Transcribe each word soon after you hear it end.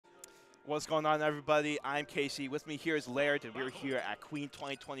What's going on, everybody? I'm Casey. With me here is Laird, and we're here at Queen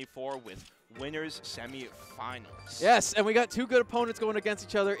 2024 with winners semi-finals. Yes, and we got two good opponents going against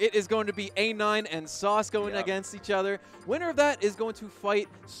each other. It is going to be A9 and Sauce going against each other. Winner of that is going to fight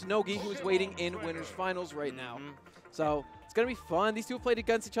Snogi, who is waiting in winners finals right now. So it's going to be fun. These two have played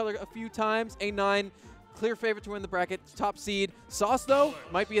against each other a few times. A9, clear favorite to win the bracket, top seed. Sauce, though,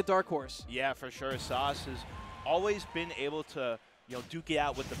 might be a dark horse. Yeah, for sure. Sauce has always been able to duke it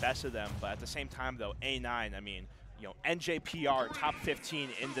out with the best of them. But at the same time, though, A9, I mean, NJPR, top 15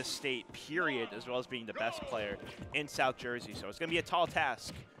 in the state, period, as well as being the best player in South Jersey. So it's going to be a tall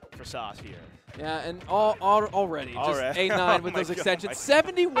task for Sauce here. Yeah, and already, just A9 with those extensions.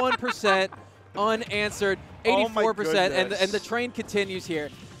 71% unanswered, 84%, and the train continues here.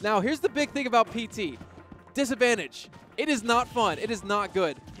 Now, here's the big thing about PT. Disadvantage. It is not fun. It is not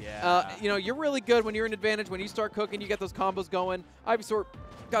good. Yeah. You're really good when you're in advantage. When you start cooking, you get those combos going. Ivysaur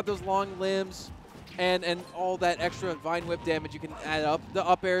got those long limbs and all that extra Vine Whip damage you can add up. The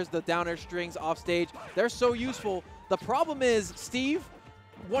up airs, the down air strings off stage, they're so useful. The problem is Steve,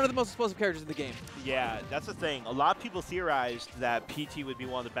 one of the most explosive characters in the game. Yeah, that's the thing. A lot of people theorized that PT would be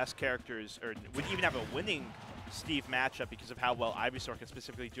one of the best characters, or would even have a winning Steve matchup because of how well Ivysaur can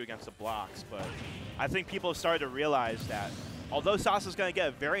specifically do against the blocks. But I think people have started to realize that although Sauce is going to get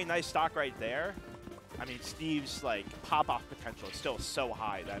a very nice stock right there, I mean, Steve's pop-off potential is still so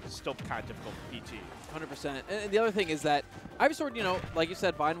high that it's still kind of difficult for PT. 100%. And the other thing is that Ivysaur, like you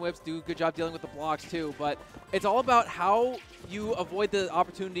said, Vine Whips do a good job dealing with the blocks too, but it's all about how you avoid the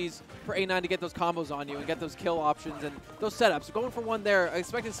opportunities for A9 to get those combos on you and get those kill options and those setups. Going for one there, I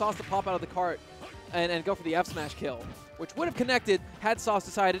expected Sauce to pop out of the cart and go for the F smash kill, which would have connected had Sauce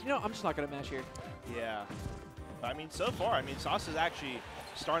decided, I'm just not going to mash here. Yeah. I mean, so far, Sauce is actually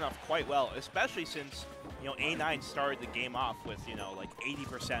starting off quite well, especially since, A9 started the game off with,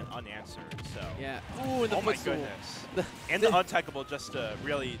 80% unanswered. So. Yeah. Ooh, and the oh my goodness. And the untechable just to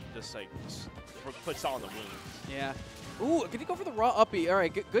really put Saul in the wound. Yeah. Ooh, can he go for the raw uppy? All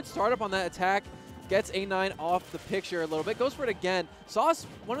right, good startup on that attack. Gets A9 off the picture a little bit. Goes for it again. Sauce,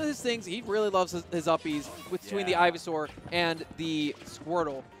 one of his things, he really loves his uppies between the Ivysaur and the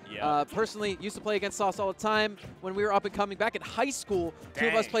Squirtle. Yeah. Personally, used to play against Sauce all the time. When we were up and coming back in high school, two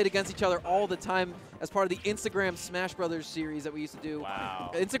of us played against each other all the time as part of the Instagram Smash Brothers series that we used to do.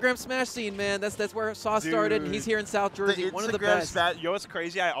 Wow. Instagram Smash scene, man. That's where Sauce started. And he's here in South Jersey, one of the best. What's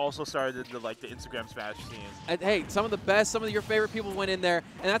crazy? I also started the Instagram Smash scene. And hey, some of the best, some of your favorite people went in there,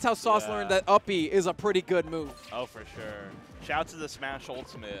 and that's how Sauce learned that uppy is a pretty good move. Oh, for sure. Shout out to the Smash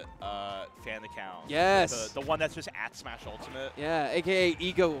Ultimate fan account. Yes. The one that's just at Smash Ultimate. Yeah, a.k.a.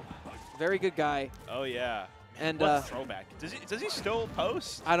 Ego. Very good guy. Oh, yeah. And what a throwback. Does he still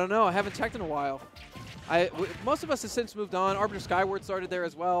post? I don't know. I haven't checked in a while. Most of us have since moved on. Arbiter Skyward started there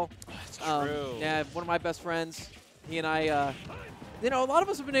as well. That's true. Yeah, one of my best friends. He and I, a lot of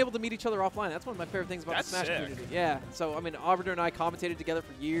us have been able to meet each other offline. That's one of my favorite things about the Smash community. Yeah. So, Arbiter and I commentated together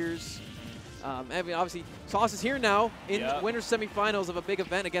for years. Obviously, Sauce is here now in winners semifinals of a big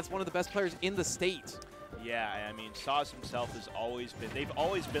event against one of the best players in the state. Yeah, Sauce himself has always been, they've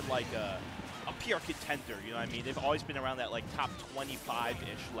always been like a pure contender, you know what I mean? They've always been around that top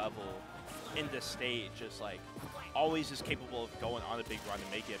 25-ish level in the state, just always is capable of going on a big run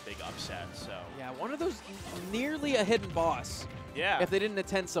and making a big upset, so. Yeah, one of those nearly a hidden boss. Yeah. If they didn't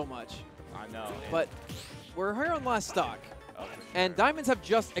attend so much. I know. But we're here on last stock. Oh, for sure. And diamonds have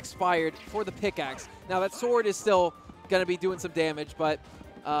just expired for the pickaxe. Now that sword is still going to be doing some damage, but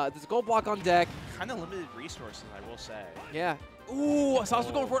there's a gold block on deck. Kind of limited resources, I will say. Yeah. Ooh, Sauce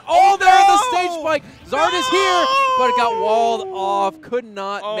was going for it. Oh, there in the stage spike. Zard is here, but it got walled off. Could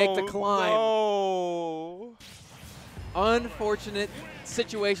not make the climb. No. Unfortunate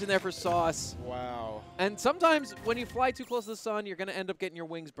situation there for Sauce. Wow. And sometimes when you fly too close to the sun, you're going to end up getting your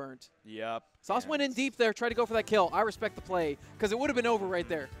wings burnt. Yep. Sauce went in deep there, tried to go for that kill. I respect the play, because it would have been over right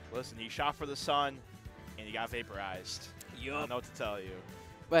there. Listen, he shot for the sun, and he got vaporized. I don't know what to tell you.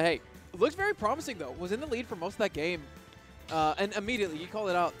 But hey, looks very promising, though. Was in the lead for most of that game. And immediately, you called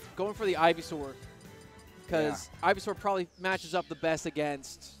it out, going for the Ivysaur. Because Ivysaur probably matches up the best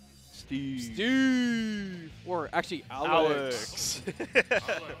against Steve. Or actually, Alex.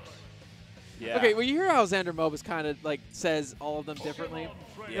 Yeah. Okay, well, you hear how Xander Mobus kind of says all of them differently.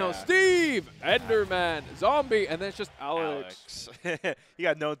 Yeah. Steve, Enderman, Zombie, and then it's just Alex. You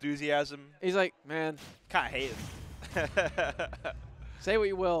got no enthusiasm. He's like, man. Kind of hate him. Say what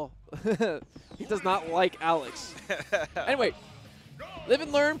you will. He does not like Alex. Anyway, Live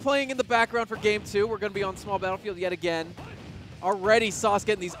and Learn playing in the background for Game 2. We're going to be on Small Battlefield yet again. Already Sauce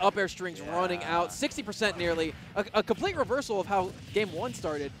getting these up air strings running out. 60% nearly. A complete reversal of how Game 1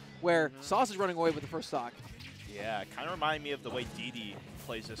 started. where Sauce is running away with the first stock. Yeah, kind of remind me of the way DD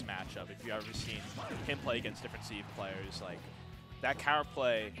plays this matchup. If you've ever seen him play against different Steve players, like that counter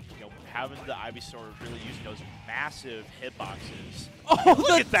play, you know, having the Ivysaur really using those massive hitboxes. Oh, Look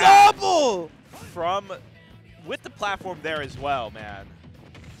the at that. double! With the platform there as well, man.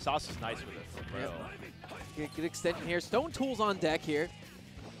 Sauce is nice with it, for real. Good extension here. Stone Tools on deck here.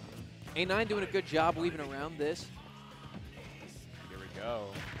 A9 doing a good job weaving around this. Here we go.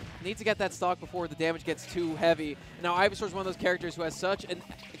 Needs to get that stock before the damage gets too heavy. Now, Ivysaur's one of those characters who has such a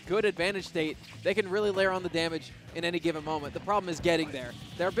good advantage state. They can really layer on the damage in any given moment. The problem is getting there.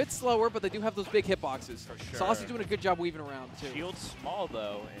 They're a bit slower, but they do have those big hitboxes. For sure. Sauce is doing a good job weaving around, too. Shield's small,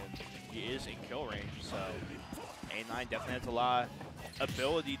 though, and he is in kill range, so A9 definitely has a lot of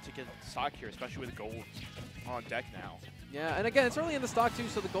ability to get stock here, especially with gold on deck now. Yeah, and again, it's early in the stock, too,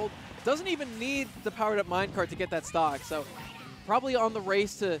 so the gold doesn't even need the powered-up minecart to get that stock. So probably on the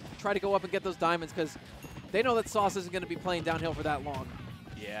race to try to go up and get those diamonds because they know that Sauce isn't going to be playing downhill for that long.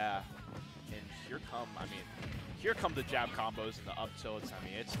 Yeah, and here come the jab combos and the up tilts. I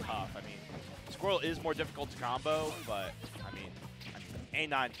mean, it's tough. I mean, Squirrel is more difficult to combo, but I mean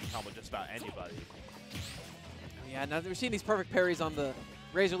A9 can combo just about anybody. Yeah, now we're seeing these perfect parries on the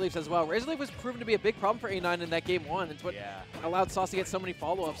Razor Leafs as well. Razor Leaf was proven to be a big problem for A9 in that game 1. It's what allowed Sauce to get so many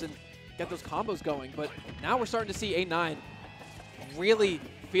follow-ups and get those combos going. But now we're starting to see A9 really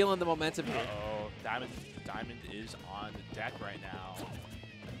feeling the momentum here. Uh-oh, Diamond is on the deck right now.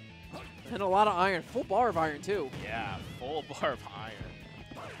 And a lot of iron. Full bar of iron, too. Yeah, full bar of iron.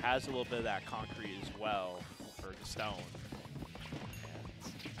 Has a little bit of that concrete as well for the stone.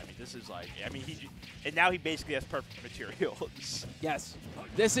 And, I mean, this is like, I mean, and now he basically has perfect materials. Yes.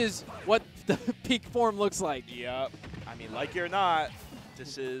 This is what the peak form looks like. Yep. I mean, like it or not,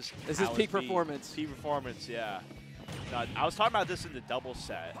 this is peak performance. Peak performance, yeah. No, I was talking about this in the double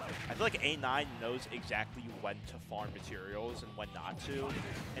set. I feel like A9 knows exactly when to farm materials and when not to,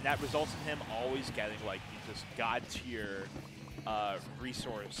 and that results in him always getting like just god tier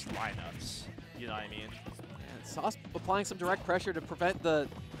resource lineups. You know what I mean? And Sauce applying some direct pressure to prevent the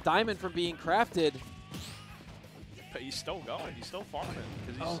diamond from being crafted. But he's still going. He's still farming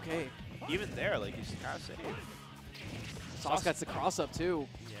because he's even there. Like he's kind of safe. Sauce got the cross up too.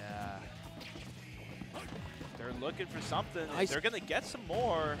 Yeah. They're looking for something. Nice. They're going to get some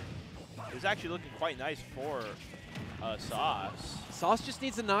more. It's actually looking quite nice for Sauce. Sauce just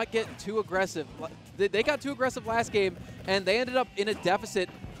needs to not get too aggressive. They got too aggressive last game, and they ended up in a deficit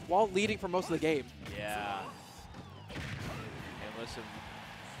while leading for most of the game. Yeah. And listen,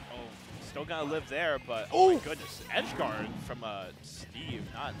 still going to live there, but oh my goodness, edge guard from Steve,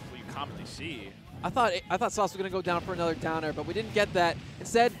 not what you commonly see. I thought Sauce was going to go down for another downer, but we didn't get that.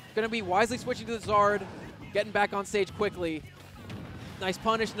 Instead, going to be wisely switching to the Zard, getting back on stage quickly. Nice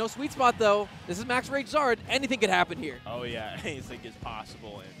punish. No sweet spot, though. This is Max Rage Zard. Anything could happen here. Oh, yeah. Anything is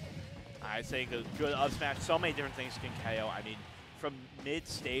possible. And I think a good up smash, so many different things can KO. I mean, from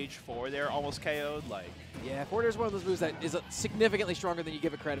mid-stage 4 there, almost KO'd. Like, yeah, forward air is one of those moves that is significantly stronger than you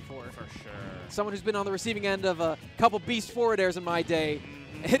give it credit for. For sure. Someone who's been on the receiving end of a couple beast forward airs in my day.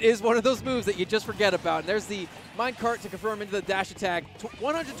 It is one of those moves that you just forget about. And there's the minecart to confirm into the dash attack.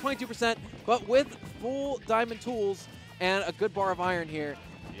 122%, but with full diamond tools and a good bar of iron here.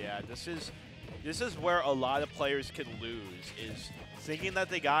 Yeah, this is where a lot of players can lose, is thinking that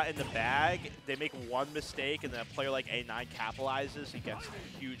they got in the bag, they make one mistake, and then a player like A9 capitalizes, he gets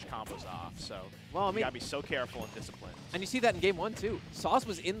huge combos off. So well, I mean, you gotta be so careful and disciplined. And you see that in game 1 too. Sauce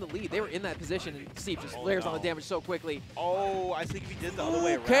was in the lead. They were in that position, and Steve just layers on the damage so quickly. Oh, I think if he did the other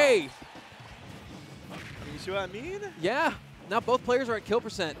way around. Okay. You see what I mean? Yeah. Now both players are at kill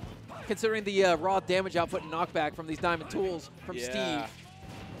percent, considering the raw damage output and knockback from these diamond tools from Steve.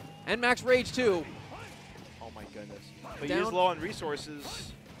 And Max Rage too. Oh my goodness. But he is low on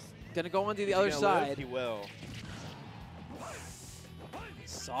resources. Gonna go on to the other side. He will.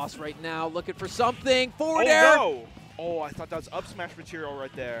 Sauce right now looking for something. Forward air. No. Oh, I thought that was up smash material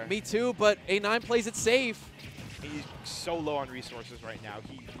right there. Me too, but A9 plays it safe. He's so low on resources right now.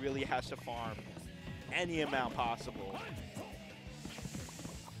 He really has to farm any amount possible.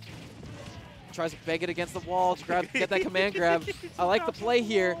 Tries to beg it against the wall to get that command grab. I like the play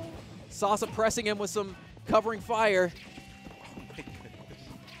here. Sauce pressing him with some covering fire. Oh my goodness.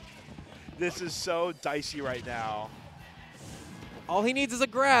 This is so dicey right now. All he needs is a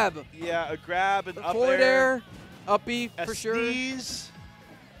grab. Yeah, a grab and up forward air, up B for sure. Sneeze.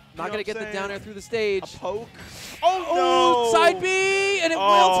 Not going to get the down air through the stage. A poke. Oh, no. Side B, and it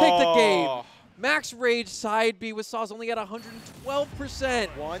will take the game. Max Rage side B with Sauce only at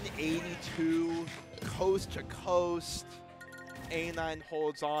 112%. 182 coast to coast. A9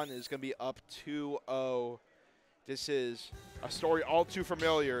 holds on and is going to be up 2-0. This is a story all too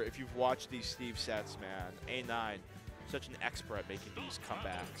familiar if you've watched these Steve sets, man. A9, such an expert at making these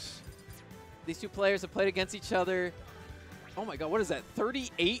comebacks. These two players have played against each other, oh my god, what is that,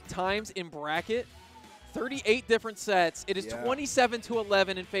 38 times in bracket? 38 different sets. It is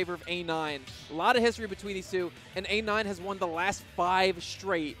 27-11 in favor of A9. A lot of history between these two, and A9 has won the last 5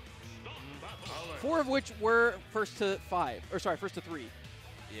 straight. 4 of which were first to 3.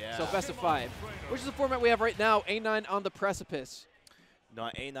 Yeah. So best of 5, which is the format we have right now. A9 on the precipice. No,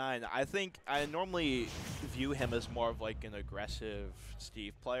 A9, I think I normally view him as more of like an aggressive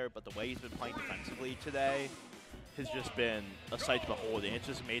Steve player, but the way he's been playing defensively today has just been a sight to behold, and it's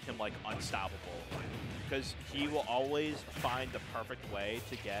just made him like unstoppable. Because he will always find the perfect way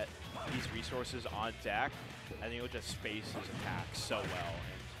to get these resources on deck, and he'll just space his attacks so well.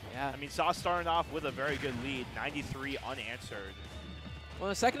 And, Yeah. I mean, Sauce starting off with a very good lead, 93 unanswered. Well,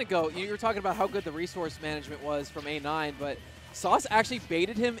 a second ago, you were talking about how good the resource management was from A9, but Sauce actually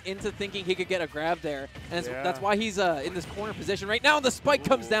baited him into thinking he could get a grab there, and that's why he's in this corner position right now. And the spike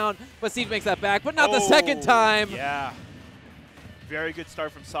comes down, but Steve makes that back, but not the second time. Yeah. Very good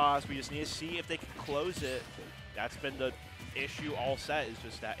start from Sauce. We just need to see if they can close it. That's been the issue all set, is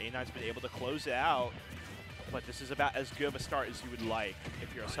just that A9's been able to close it out. But this is about as good of a start as you would like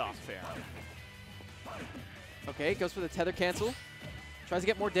if you're a Sauce fan. Okay, goes for the tether cancel. Tries to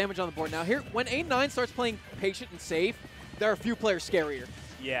get more damage on the board. Now here, when A9 starts playing patient and safe, there are a few players scarier.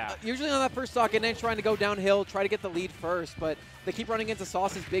 Yeah. Usually on that first stock, A9's trying to go downhill, try to get the lead first, but they keep running into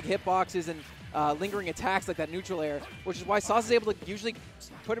Sauce's big hitboxes and lingering attacks like that neutral air, which is why Sauce is able to usually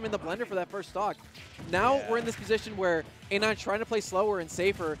put him in the blender for that first stock. Now we're in this position where A9's trying to play slower and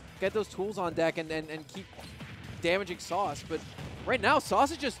safer, get those tools on deck and keep damaging Sauce. But right now,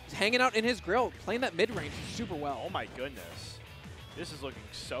 Sauce is just hanging out in his grill, playing that mid-range super well. Oh my goodness. This is looking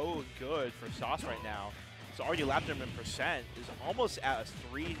so good for Sauce right now. He's already lapped him in percent, is almost at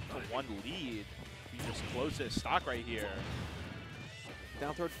a 3-1 lead. He just closed his stock right here.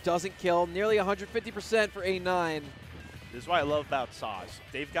 Down throw doesn't kill, nearly 150% for A9. This is what I love about Sauce.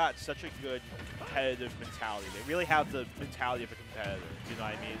 They've got such a good competitive mentality. They really have the mentality of a competitor. You know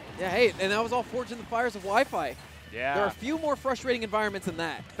what I mean? Yeah, hey, and that was all forged in the fires of Wi-Fi. Yeah. There are a few more frustrating environments than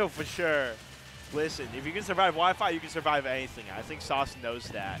that. Oh, for sure. Listen, if you can survive Wi-Fi, you can survive anything. I think Sauce knows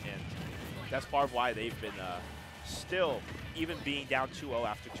that, and that's part of why they've been still, even being down 2-0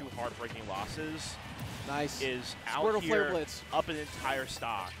 after 2 heartbreaking losses, nice. Is Squirtle out Flare here Blitz. up an entire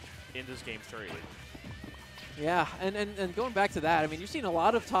stock in this game 3. Yeah, and going back to that, I mean, you've seen a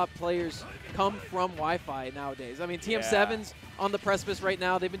lot of top players come from Wi-Fi nowadays. I mean, TM7's on the precipice right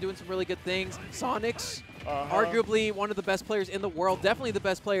now. They've been doing some really good things. Sonics, arguably one of the best players in the world, definitely the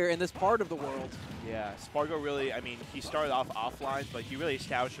best player in this part of the world. Yeah, Spargo really, I mean, he started off offline, but he really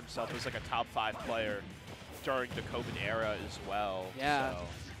established himself as like a top 5 player during the COVID era as well. Yeah. So.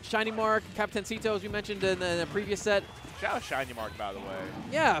 Shiny Mark, Captaincito, as we mentioned in the previous set. Shout out Shiny Mark, by the way.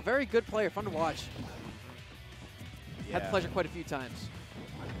 Yeah, very good player, fun to watch. Yeah. Had the pleasure quite a few times.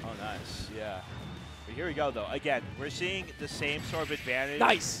 Oh, nice, yeah. But here we go, though. Again, we're seeing the same sort of advantage.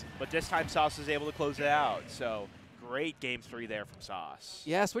 Nice. But this time, Sauce is able to close it out. So, great game 3 there from Sauce.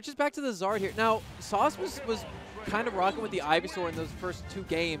 Yeah, switches back to the Zard here. Now, Sauce was kind of rocking with the Ivysaur in those first 2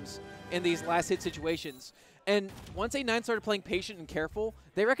 games in these last hit situations. And once A9 started playing patient and careful,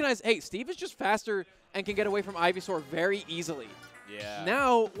 they recognized, hey, Steve is just faster and can get away from Ivysaur very easily. Yeah.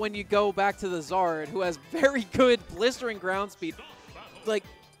 Now, when you go back to the Zard, who has very good blistering ground speed, like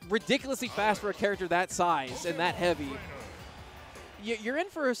ridiculously fast for a character that size and that heavy, you're in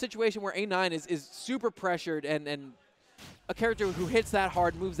for a situation where A9 is super pressured and a character who hits that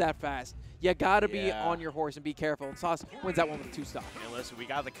hard, moves that fast. You got to be on your horse and be careful. And Sauce wins that one with a 2-stock. And listen, we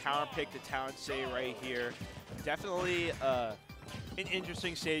got the counter pick to Talonsay right here. Definitely an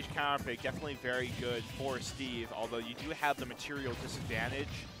interesting stage counter pick. Definitely very good for Steve, although you do have the material disadvantage.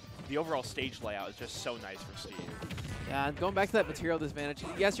 The overall stage layout is just so nice for Steve. Yeah, and going back to that material disadvantage,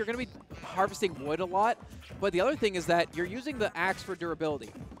 yes, you're going to be harvesting wood a lot, but the other thing is that you're using the axe for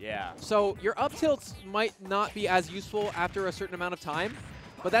durability. Yeah. So your up tilts might not be as useful after a certain amount of time.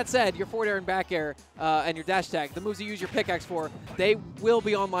 But that said, your forward air and back air and your dash tag, the moves you use your pickaxe for, they will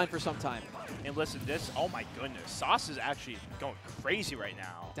be online for some time. And listen, this, oh my goodness, Sauce is actually going crazy right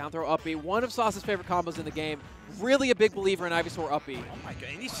now. Down throw up B, one of Sauce's favorite combos in the game. Really a big believer in Ivysaur up B. Oh my god,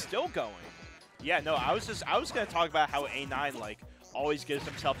 and he's still going. Yeah, no, I was going to talk about how A9 like always gives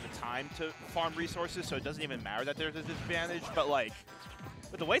himself the time to farm resources, so it doesn't even matter that there's a disadvantage. But like,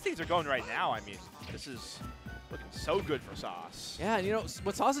 with the way things are going right now, I mean, this is Looking so good for Sauce. Yeah, and you know,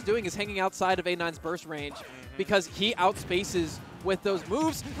 what Sauce is doing is hanging outside of A9's burst range because he outspaces with those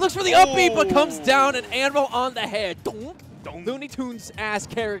moves. Looks for the up B, but comes down and anvil on the head. Donk. Looney Tunes ass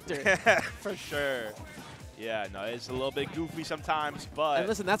character. For sure. Yeah, no, it's a little bit goofy sometimes, but... And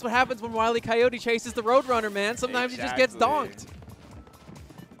listen, that's what happens when Wile E. Coyote chases the Roadrunner, man. Sometimes he just gets donked.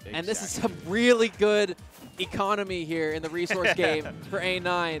 Exactly. And this is some really good economy here in the resource game for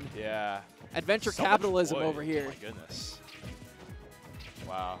A9. Yeah. Adventure So capitalism much wood. over here. Oh my goodness.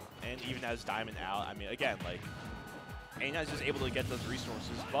 Wow. And even as Diamond out, I mean, again, like, A9 is just able to get those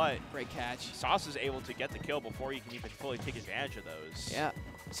resources, but Great catch. Sauce is able to get the kill before he can even fully take advantage of those. Yeah.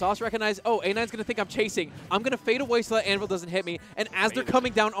 Sauce recognized, oh, A9's going to think I'm chasing. I'm going to fade away so that anvil doesn't hit me. And as they're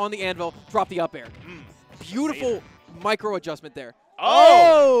coming down on the anvil, drop the up air. Beautiful micro adjustment there.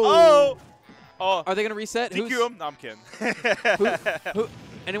 Oh! Are they going to reset? DQ him? No, I'm kidding.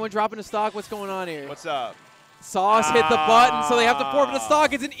 Anyone dropping a stock? What's going on here? What's up? Sauce hit the button, so they have to forfeit a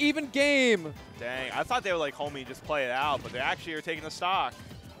stock. It's an even game. Dang, I thought they would like homie just play it out, but they actually are taking the stock.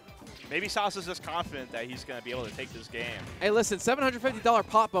 Maybe Sauce is just confident that he's going to be able to take this game. Hey, listen, $750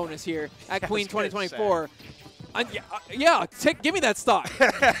 pot bonus here at Queen I was gonna 2024. Yeah, give me that stock.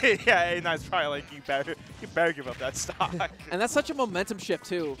 Yeah, A9's probably like, you better give up that stock. And that's such a momentum shift,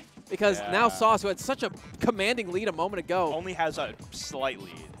 too, because now Sauce, who had such a commanding lead a moment ago. Only has a slight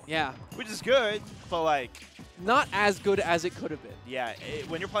lead. Yeah. Which is good, but like... Not as good as it could have been. Yeah,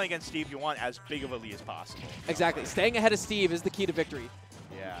 when you're playing against Steve, you want as big of a lead as possible. Exactly. Staying ahead of Steve is the key to victory.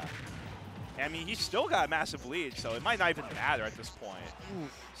 Yeah. I mean, he's still got a massive lead, so it might not even matter at this point.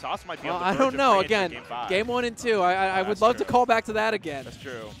 Sauce might be able to I don't know. Again, game 1 and 2. I would love to call back to that again. That's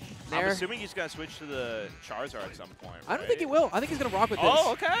true. There. I'm assuming he's going to switch to the Charizard at some point, right? I don't think he will. I think he's going to rock with this.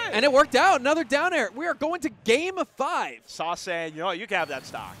 Oh, okay. And it worked out. Another down air. We are going to game 5. Sauce saying, you know what, you can have that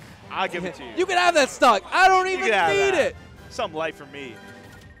stock. I'll give it to you. You can have that stock. I don't even need it. Some light for me.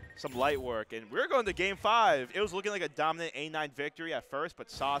 Some light work. And we're going to game 5. It was looking like a dominant A9 victory at first, but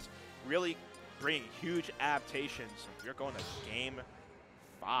Sauce really bringing huge adaptations. We're going to game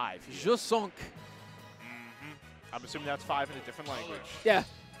 5 here. Je sunk. I'm assuming that's 5 in a different language. Yeah.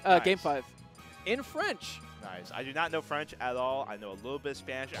 Nice. Game 5. In French. Nice. I do not know French at all. I know a little bit of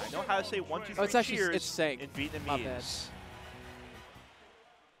Spanish. I know how to say 1, 2, 3 it's actually, cheers it's sank. in Vietnamese. My bad.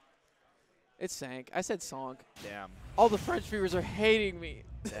 It's sank. I said song. Damn. All the French viewers are hating me.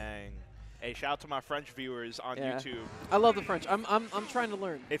 Dang. Hey, shout out to my French viewers on YouTube. I love the French. I'm trying to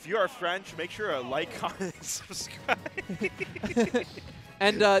learn. If you are French, make sure to like, comment, and subscribe.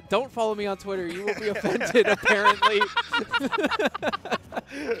 And don't follow me on Twitter. You will be offended, apparently.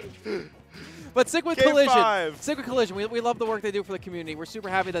 But stick with Game Collision. 5. Stick with Collision. We love the work they do for the community. We're super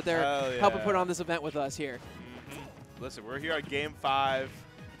happy that they're helping put on this event with us here. Listen, we're here at Game 5.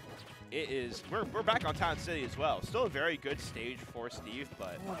 It is we're back on Town City as well. Still a very good stage for Steve,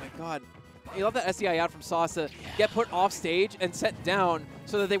 but oh my God, you love that SDI out from Sauce to get put off stage and set down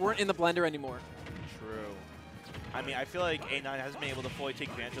so that they weren't in the blender anymore. True. I mean, I feel like A9 hasn't been able to fully take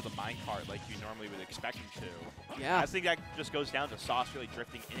advantage of the minecart like you normally would expect him to. Yeah. I think that just goes down to Sauce really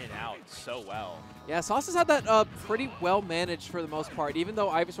drifting in and out so well. Yeah, Sauce has had that pretty well managed for the most part, even though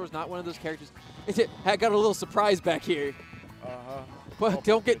Ivysaur's not one of those characters. I got a little surprise back here. But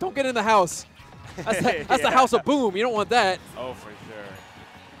don't get in the house. That's the house of boom. You don't want that. Oh, for sure.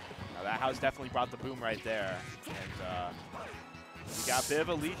 Now, that house definitely brought the boom right there. And we got a bit of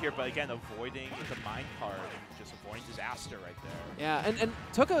a lead here, but again, avoiding the minecart and just avoiding disaster right there. Yeah, and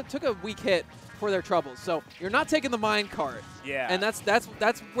took a weak hit for their troubles. So you're not taking the minecart. Yeah. And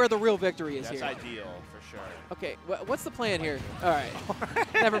that's where the real victory is here. That's ideal, for sure. Okay, what's the plan here? All right.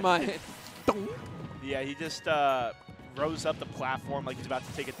 Never mind. Yeah, he just rose up the platform like he's about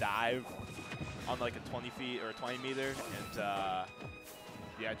to take a dive on like a 20 feet or 20 meter, and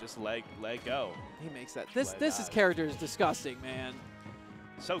yeah, just let go. He makes that. This character is disgusting, man.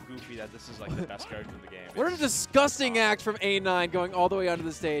 So goofy that this is like the best character in the game. What a disgusting act from A9 going all the way onto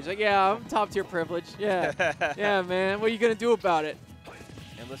the stage. Like, yeah, I'm top tier privilege. Yeah, yeah, man. What are you gonna do about it?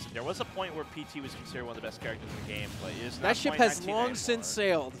 And listen, there was a point where PT was considered one of the best characters in the game, but it is not. That ship has long anymore. since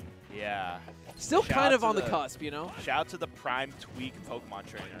sailed. Yeah. Still kind of on the cusp, you know? Shout out to the Prime Tweak Pokemon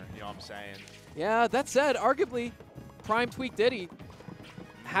trainer, you know what I'm saying? Yeah, that said, arguably, Prime Tweak Diddy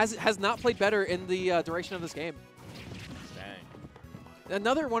has not played better in the duration of this game. Dang.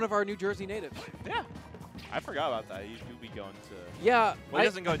 Another one of our New Jersey natives. Yeah. I forgot about that. He'll be going to... Yeah. Well, he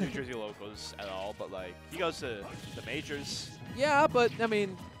doesn't go to New Jersey locals at all, but, like, he goes to the majors. Yeah, but, I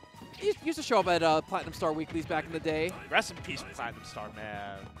mean, he used to show up at Platinum Star Weeklies back in the day. Rest in peace, Platinum Star,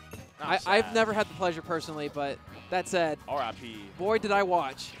 man. I've never had the pleasure personally, but that said, R.I.P. boy, did I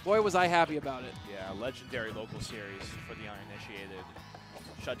watch. Boy, was I happy about it. Yeah, legendary local series for the uninitiated.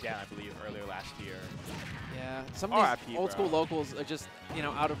 Shut down, I believe, earlier last year. Yeah, some of these old school locals are just,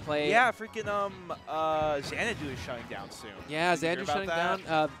 out of play. Yeah, freaking Xanadu is shutting down soon. Yeah, Xanadu shutting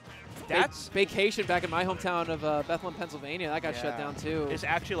down. That's Vacation back in my hometown of Bethlehem, Pennsylvania. That got shut down too. It's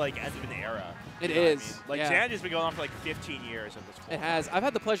actually like end of an era. It is. I mean? Like Xanadu's been going on for like 15 years at this point. It has. I've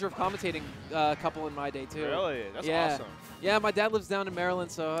had the pleasure of commentating a couple in my day too. Really? That's awesome. Yeah, my dad lives down in Maryland,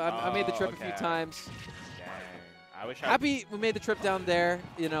 so I made the trip a few times. Dang. I wish Happy we made the trip down there.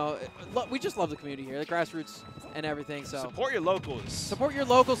 We just love the community here, the grassroots and everything. So support your locals. Support your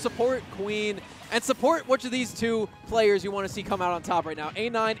locals. Support Queen, and support which of these two players you want to see come out on top right now.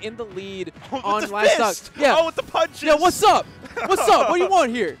 A9 in the lead on last stock. Yeah. Oh, with the punches. Yeah. What's up? What's up? What do you want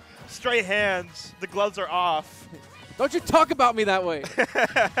here? Straight hands. The gloves are off. Don't you talk about me that way.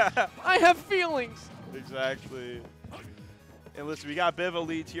 I have feelings. Exactly. And listen, we got a bit of a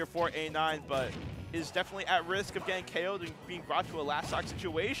lead here for A9, but is definitely at risk of getting KO'd and being brought to a last stock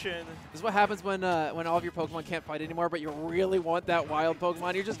situation. This is what happens when all of your Pokemon can't fight anymore, but you really want that wild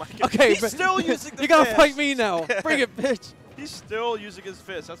Pokemon. You're just, okay, he's still using the You gotta fist. fight me now. Bring it, bitch. He's still using his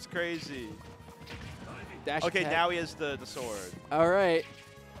fist. That's crazy. Dash okay, attack. now he has the sword. All right.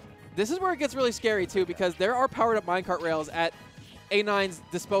 This is where it gets really scary, too, because there are powered-up minecart rails at A9's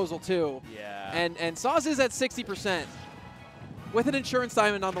disposal, too. Yeah. And Sauce is at 60%. With an insurance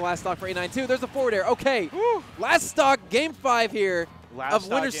diamond on the last stock for A9, too. There's a forward air. Okay. Woo. Last stock, game 5 here of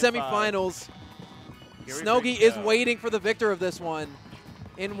winners semifinals. Snoggy is waiting for the victor of this one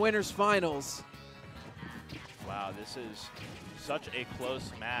in winners finals. Wow, this is such a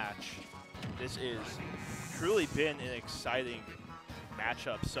close match. This is truly been an exciting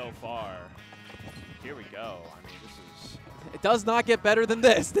matchup so far. Here we go. I mean, this is... It does not get better than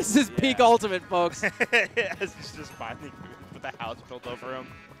this. This is peak ultimate, folks. It's just finally with the house built over him.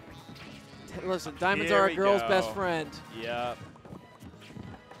 Listen, diamonds are a girl's best friend. Yep.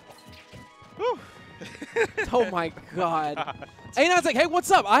 Oh my god. A9's like, hey,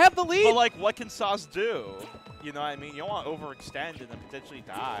 what's up? I have the lead. But like, what can Sauce do? You know what I mean? You don't want to overextend and then potentially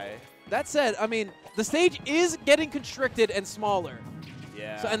die. That said, I mean, the stage is getting constricted and smaller.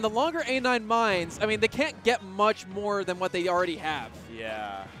 Yeah. So, and the longer A9 mines, I mean, they can't get much more than what they already have.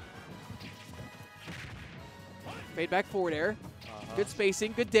 Yeah. Fade back forward air. Good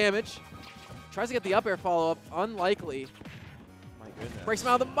spacing, good damage. Tries to get the up air follow-up. Unlikely. My goodness. Breaks him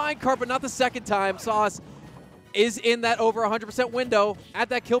out of the minecart, but not the second time. Sauce is in that over 100% window at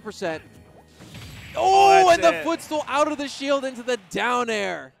that kill percent. Oh, and the footstool out of the shield into the down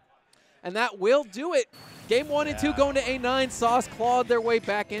air. And that will do it. Game 1 and 2 going to A9. Sauce clawed their way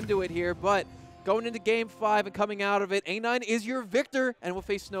back into it here, but going into Game 5 and coming out of it, A9 is your victor and will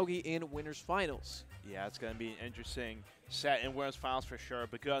face Snoggy in winners finals. Yeah, it's going to be an interesting set in winners finals for sure,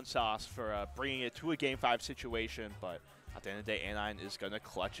 but good on Sauce for bringing it to a Game 5 situation, but at the end of the day, A9 is going to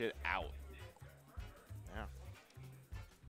clutch it out.